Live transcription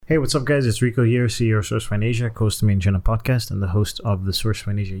Hey, what's up, guys? It's Rico here, CEO of SourceFind Asia, Costa Main China podcast, and the host of the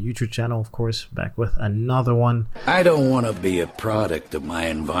SourceFind Asia YouTube channel, of course, back with another one. I don't want to be a product of my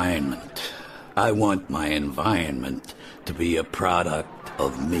environment. I want my environment to be a product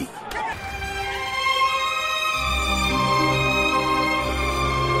of me.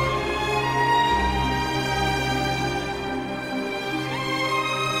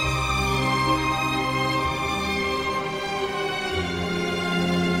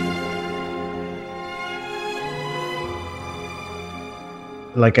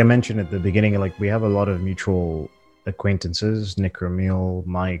 Like I mentioned at the beginning, like we have a lot of mutual acquaintances, Nick Ramil,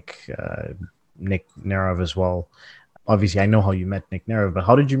 Mike, Nick Nerov as well. Obviously, I know how you met Nick Nerov, but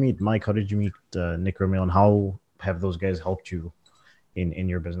how did you meet Mike? How did you meet Nick Ramil, and how have those guys helped you in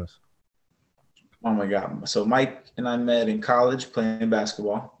your business? Oh my God. So Mike and I met in college playing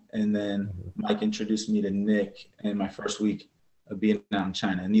basketball, and then Mike introduced me to Nick in my first week of being out in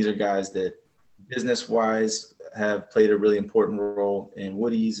China. And these are guys that business-wise have played a really important role in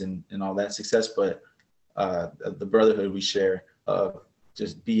Woody's and all that success, but the brotherhood we share of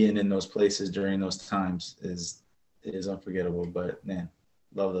just being in those places during those times is unforgettable. But man,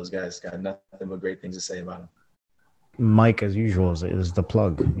 love those guys. Got nothing but great things to say about them. Mike, as usual, is the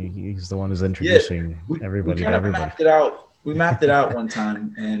plug. He's the one who's introducing everybody. We mapped it out one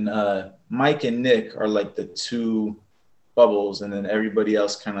time, and Mike and Nick are like the two bubbles, and then everybody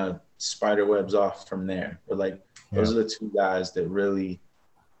else kind of spider webs off from there. But like those are the two guys that really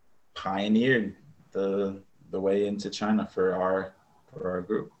pioneered the way into China for our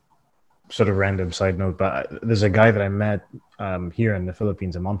group. Sort of random side note, but there's a guy that I met here in the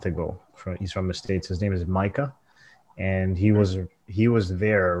Philippines a month ago. He's from the States. His name is Micah, and he was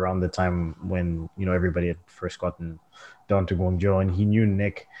there around the time when everybody had first gotten down to Guangzhou, and he knew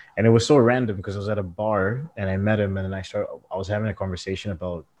Nick. And it was so random because I was at a bar and I met him, and then I was having a conversation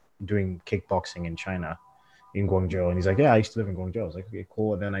about doing kickboxing in China, in Guangzhou, and he's like, "Yeah, I used to live in Guangzhou." I was like, "Okay,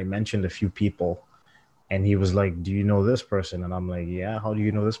 cool." And then I mentioned a few people, and he was like, "Do you know this person?" And I'm like, "Yeah, how do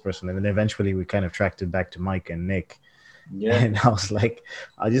you know this person?" And then eventually we kind of tracked it back to Mike and Nick. Yeah. And I was like,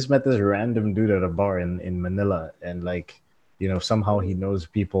 I just met this random dude at a bar in Manila, and like, somehow he knows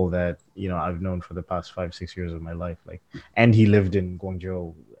people that I've known for the past 5-6 years of my life, like, and he lived in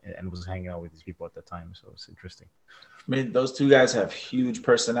Guangzhou and was hanging out with these people at the time, so it's interesting. I mean, those two guys have huge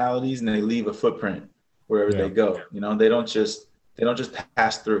personalities, and they leave a footprint wherever they go. They don't just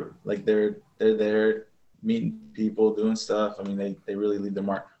pass through. Like they're there meeting people, doing stuff. I mean, they really leave their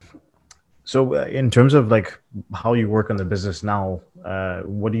mark. So in terms of like how you work on the business now,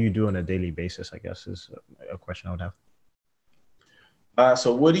 what do you do on a daily basis, I guess, is a question I would have.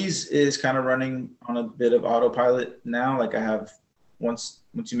 So Woody's is kind of running on a bit of autopilot now. Like I have, once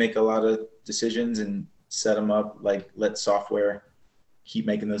you make a lot of decisions and set them up, like let software keep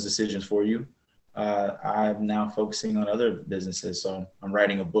making those decisions for you. I'm now focusing on other businesses. So I'm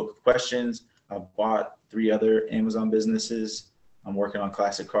writing a book of questions. I've bought 3 other Amazon businesses. I'm working on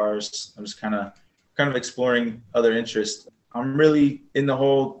classic cars. I'm just kind of exploring other interests. I'm really in the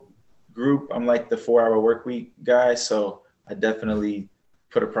whole group. I'm like the 4-hour work week guy. So I definitely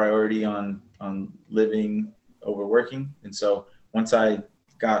put a priority on living over working. And so once I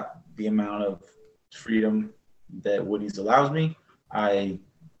got the amount of freedom that Woody's allows me, I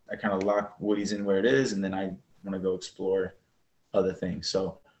kind of lock Woody's in where it is, and then I want to go explore other things.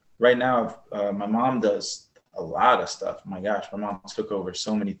 So right now, my mom does a lot of stuff. My gosh, my mom took over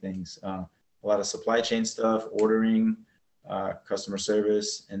so many things, a lot of supply chain stuff, ordering, customer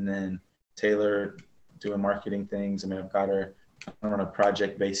service, and then Taylor doing marketing things. I mean, I've got her on a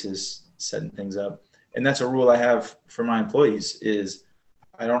project basis, setting things up. And that's a rule I have for my employees is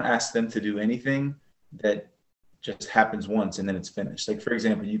I don't ask them to do anything that just happens once and then it's finished. Like, for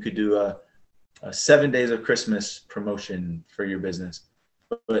example, you could do a 7 days of Christmas promotion for your business,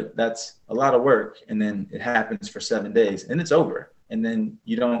 but that's a lot of work. And then it happens for 7 days and it's over. And then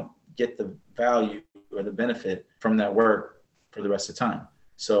you don't get the value or the benefit from that work for the rest of the time.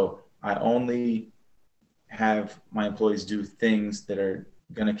 So I only have my employees do things that are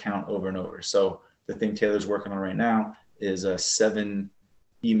going to count over and over. So the thing Taylor's working on right now is a 7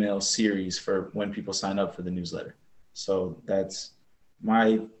 email series for when people sign up for the newsletter. So that's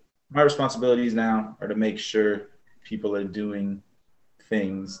my responsibilities now are to make sure people are doing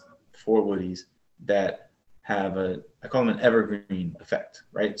things for Woody's that have I call them an evergreen effect,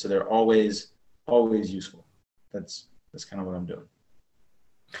 right? So they're always useful. That's kind of what I'm doing.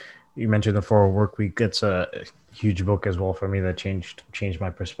 You mentioned the 4-Hour Work Week. It's a huge book as well for me that changed my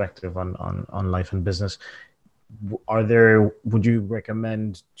perspective on life and business. Would you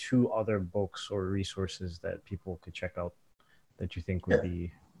recommend 2 other books or resources that people could check out that you think would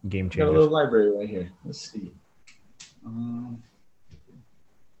be game Got a changers. little library right here. Let's see. All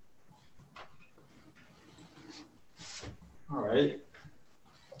right.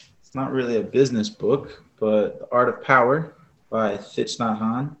 It's not really a business book, but The Art of Power by Thich Nhat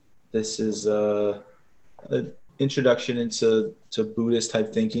Hanh. This is an introduction into Buddhist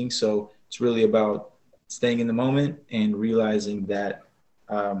type thinking. So it's really about staying in the moment and realizing that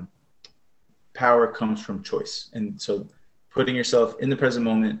power comes from choice. And so putting yourself in the present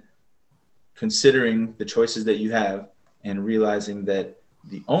moment, considering the choices that you have, and realizing that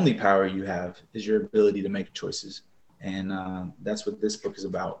the only power you have is your ability to make choices. And that's what this book is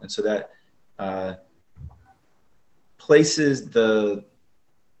about. And so that places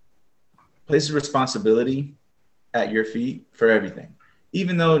responsibility at your feet for everything.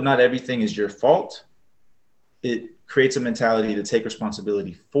 Even though not everything is your fault, it creates a mentality to take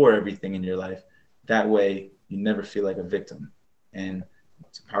responsibility for everything in your life. That way, you never feel like a victim. And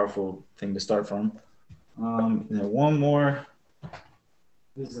it's a powerful thing to start from. And then one more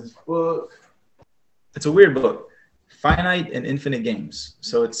business book. It's a weird book. Finite and Infinite Games.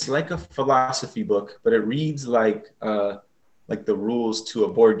 So it's like a philosophy book, but it reads like the rules to a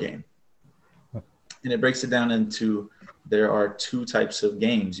board game. And it breaks it down into, there are two types of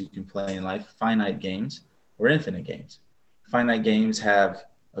games you can play in life: finite games or infinite games. Finite games have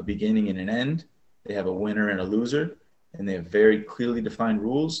a beginning and an end. They have a winner and a loser, and they have very clearly defined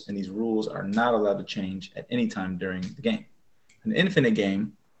rules, and these rules are not allowed to change at any time during the game. An infinite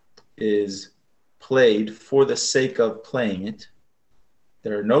game is played for the sake of playing it.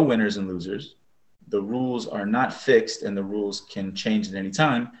 There are no winners and losers. The rules are not fixed, and the rules can change at any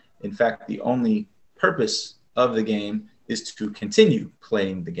time. In fact, the only purpose of the game is to continue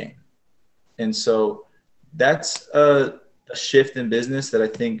playing the game. And so that's a shift in business that I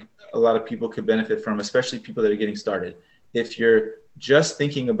think a lot of people could benefit from, especially people that are getting started. If you're just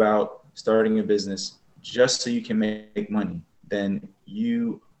thinking about starting a business just so you can make money, then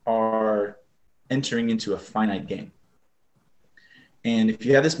you are entering into a finite game. And if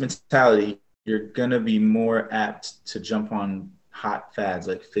you have this mentality, you're going to be more apt to jump on hot fads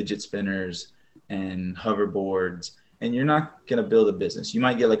like fidget spinners and hoverboards, and you're not going to build a business. You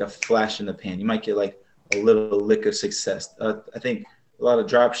might get like a flash in the pan. You might get like a little lick of success. I think a lot of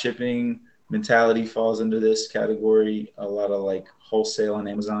drop shipping mentality falls into this category. A lot of like wholesale on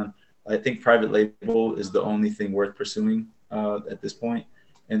Amazon. I think private label is the only thing worth pursuing at this point.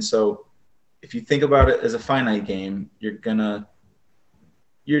 And so if you think about it as a finite game, you're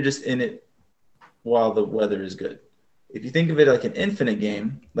just in it while the weather is good. If you think of it like an infinite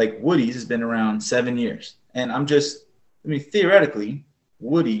game, like Woody's has been around 7 years. And theoretically,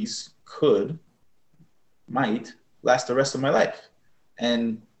 Woody's might last the rest of my life.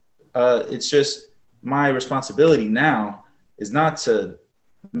 And it's just my responsibility now is not to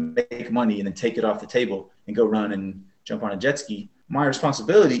make money and then take it off the table and go run and jump on a jet ski. My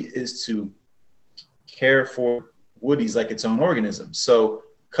responsibility is to care for Woody's like its own organism. So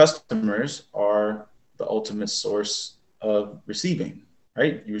customers are the ultimate source of receiving,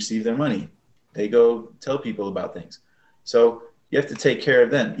 right? You receive their money. They go tell people about things. So you have to take care of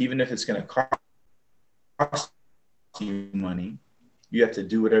them. Even if it's going to cost you money, you have to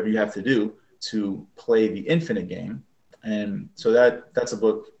do whatever you have to do to play the infinite game. And so that's a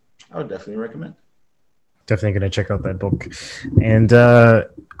book I would definitely recommend. Definitely going to check out that book. And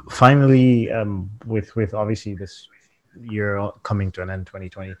finally, with obviously this year coming to an end,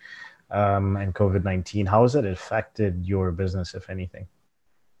 2020, and COVID-19, how has it affected your business, if anything?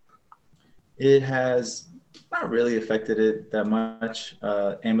 It has not really affected it that much.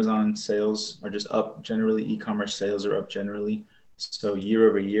 Amazon sales are just up generally. E-commerce sales are up generally. So year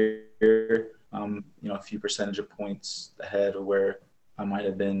over year, a few percentage of points ahead of where I might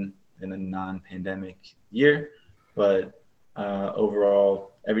have been in a non-pandemic year. But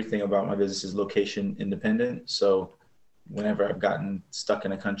overall, everything about my business is location independent. So whenever I've gotten stuck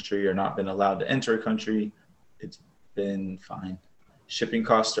in a country or not been allowed to enter a country, it's been fine. Shipping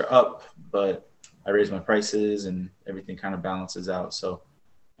costs are up, but I raise my prices and everything kind of balances out. So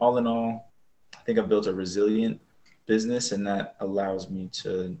all in all, I think I've built a resilient business, and that allows me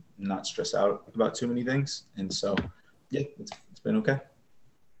to not stress out about too many things. And so, yeah, it's been okay.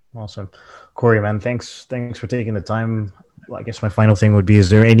 Awesome. Corey, man, thanks for taking the time. Well, I guess my final thing would be, is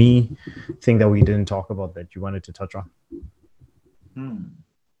there anything that we didn't talk about that you wanted to touch on?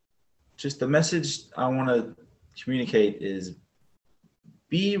 Just the message I want to communicate is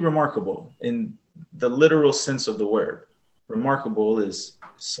be remarkable in the literal sense of the word. Remarkable is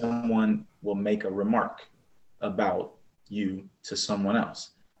someone will make a remark about you to someone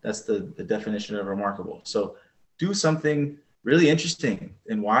else. That's the definition of remarkable. So do something really interesting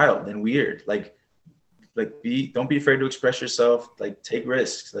and wild and weird. Like don't be afraid to express yourself. Like take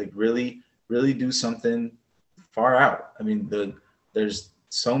risks. Like really do something far out. I mean, there's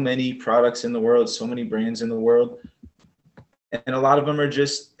so many products in the world, so many brands in the world, and a lot of them are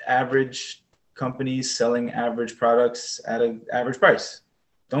just average companies selling average products at an average price.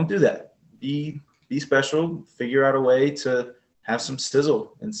 Don't do that. Be special. Figure out a way to have some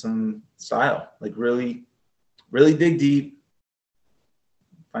sizzle and some style. Like really dig deep.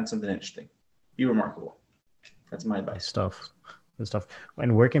 Find something interesting. Be remarkable. That's my advice. Good stuff.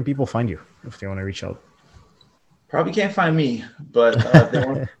 And where can people find you if they want to reach out? Probably can't find me, but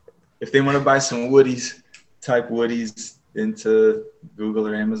if they want to buy some Woodies, type Woodies into Google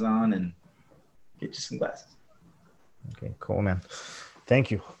or Amazon and get you some glasses. Okay, cool, man.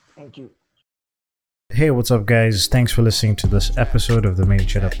 Thank you. Hey, what's up, guys? Thanks for listening to this episode of the Made in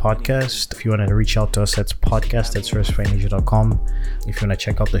China podcast. If you want to reach out to us, that's podcast@sourcefinasia.com. If you want to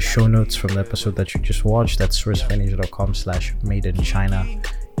check out the show notes from the episode that you just watched, that's sourcefinasia.com/made-in-China.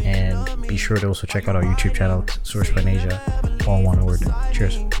 And be sure to also check out our YouTube channel, Source Finasia, all one word.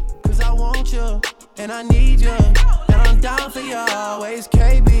 Cheers. Cause I want you, and I need you, and I'm down for you always,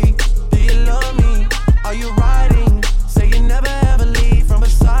 KB. Do you love me? Are you riding? Say you never ever leave from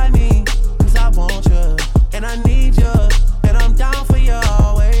beside me. Cause I want you, and I need you, and I'm down for you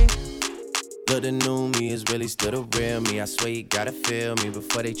always. Look, the new me is really still the real me. I swear you gotta feel me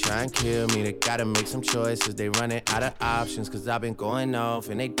before they try and kill me. They gotta make some choices, they running out of options. Cause I've been going off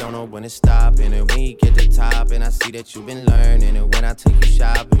and they don't know when to stop. And when you get to the top and I see that you've been learning. And when I take you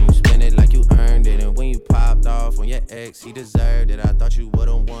shopping, you spend it like you earned it. And when you popped off on your ex, he deserved it. I thought you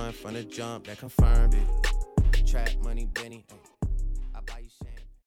would've won from the jump, that confirmed it. Trap money, Benny.